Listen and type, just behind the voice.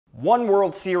One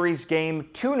World Series game,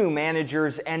 2 new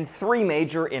managers, and 3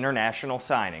 major international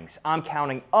signings. I'm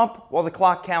counting up while the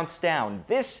clock counts down.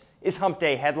 This is Hump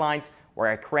Day Headlines, where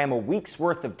I cram a week's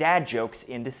worth of dad jokes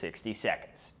into 60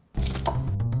 seconds.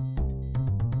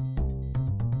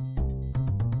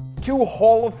 2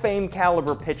 Hall of Fame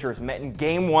caliber pitchers met in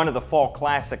Game 1 of the Fall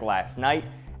Classic last night,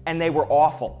 and they were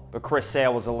awful. But Chris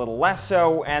Sale was a little less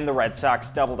so, and the Red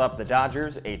Sox doubled up the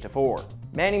Dodgers 8-4.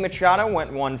 Manny Machado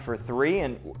went 1 for 3,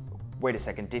 and wait a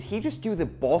second, did he just do the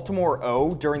Baltimore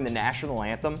O during the national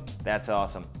anthem? That's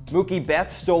awesome. Mookie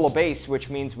Betts stole a base, which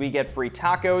means we get free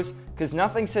tacos, because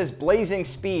nothing says blazing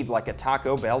speed like a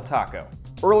Taco Bell taco.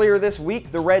 Earlier this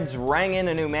week, the Reds rang in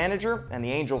a new manager, and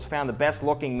the Angels found the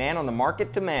best-looking man on the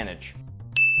market to manage.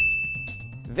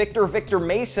 Victor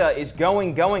Mesa is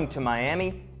going to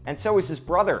Miami, and so is his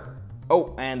brother.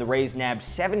 Oh, and the Rays nabbed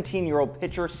 17-year-old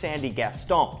pitcher Sandy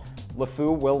Gaston.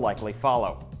 LeFou will likely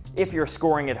follow. If you're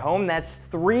scoring at home, that's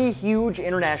 3 huge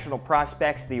international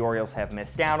prospects the Orioles have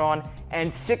missed out on,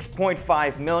 and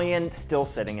 $6.5 million still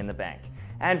sitting in the bank.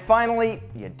 And finally,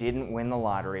 you didn't win the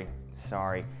lottery.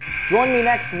 Sorry. Join me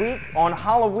next week on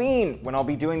Halloween, when I'll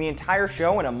be doing the entire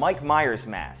show in a Mike Myers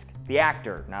mask. The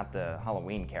actor, not the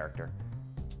Halloween character.